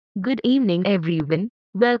Good evening, everyone.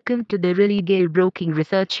 Welcome to the Religare Broking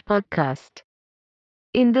Research Podcast.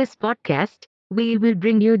 In this podcast, we will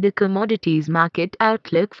bring you the commodities market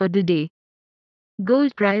outlook for the day.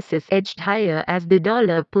 Gold prices edged higher as the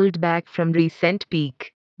dollar pulled back from recent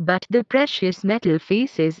peak, but the precious metal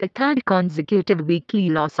faces a third consecutive weekly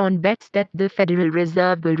loss on bets that the Federal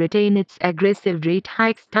Reserve will retain its aggressive rate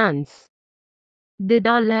hike stance. The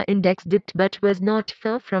dollar index dipped but was not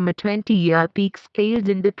far from a 20-year peak scaled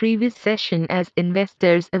in the previous session as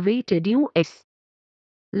investors awaited U.S.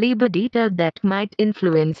 labor data that might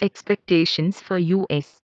influence expectations for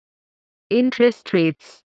U.S. interest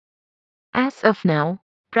rates. As of now,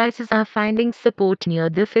 prices are finding support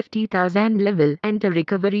near the 50,000 level, and a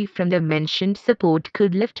recovery from the mentioned support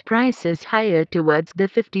could lift prices higher towards the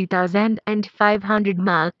 50,500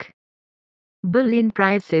 mark. Bullion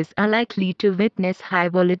prices are likely to witness high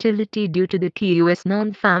volatility due to the key U.S.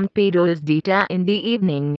 non-farm payrolls data in the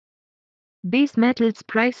evening. Base metals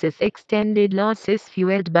prices extended losses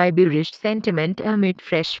fueled by bearish sentiment amid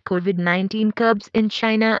fresh COVID-19 curbs in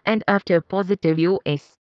China and after positive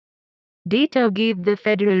U.S. data gave the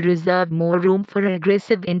Federal Reserve more room for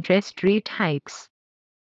aggressive interest rate hikes.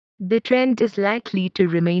 The trend is likely to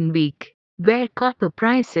remain weak, where copper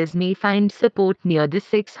prices may find support near the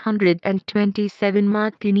 627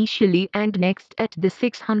 mark initially and next at the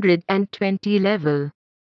 620 level.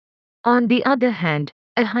 On the other hand,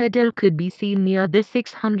 a hurdle could be seen near the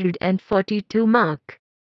 642 mark.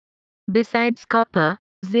 Besides copper,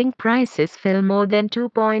 zinc prices fell more than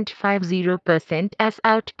 2.50% as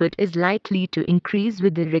output is likely to increase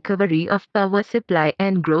with the recovery of power supply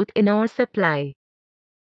and growth in ore supply.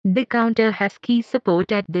 The counter has key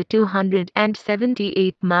support at the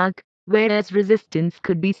 278 mark, whereas resistance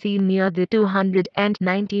could be seen near the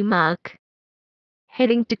 290 mark.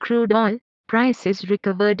 Heading to crude oil, prices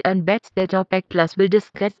recovered on bets that OPEC Plus will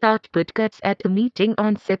discuss output cuts at a meeting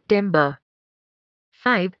on September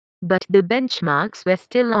 5, but the benchmarks were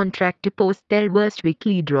still on track to post their worst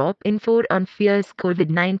weekly drop in 4 on fears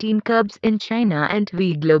COVID-19 curbs in China and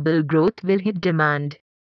weak global growth will hit demand.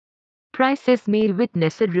 Prices may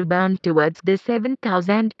witness a rebound towards the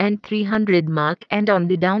 7,300 mark, and on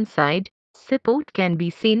the downside, support can be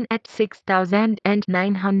seen at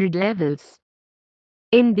 6,900 levels.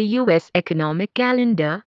 In the U.S. economic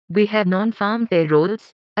calendar, we have non-farm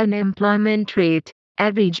payrolls, unemployment rate,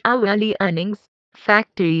 average hourly earnings,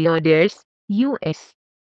 factory orders, U.S.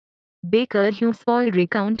 Baker Hughes oil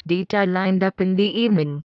recount data lined up in the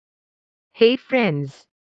evening. Hey friends!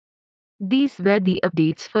 These were the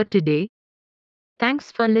updates for today.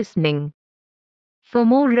 Thanks for listening. For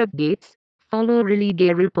more updates, follow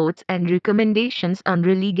Religare reports and recommendations on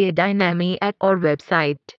Religare Dynami at our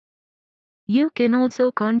website. You can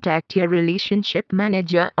also contact your relationship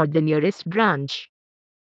manager or the nearest branch.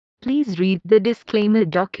 Please read the disclaimer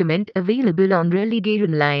document available on Religare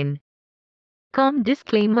Online. Com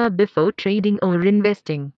disclaimer before trading or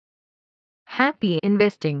investing. Happy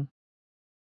investing.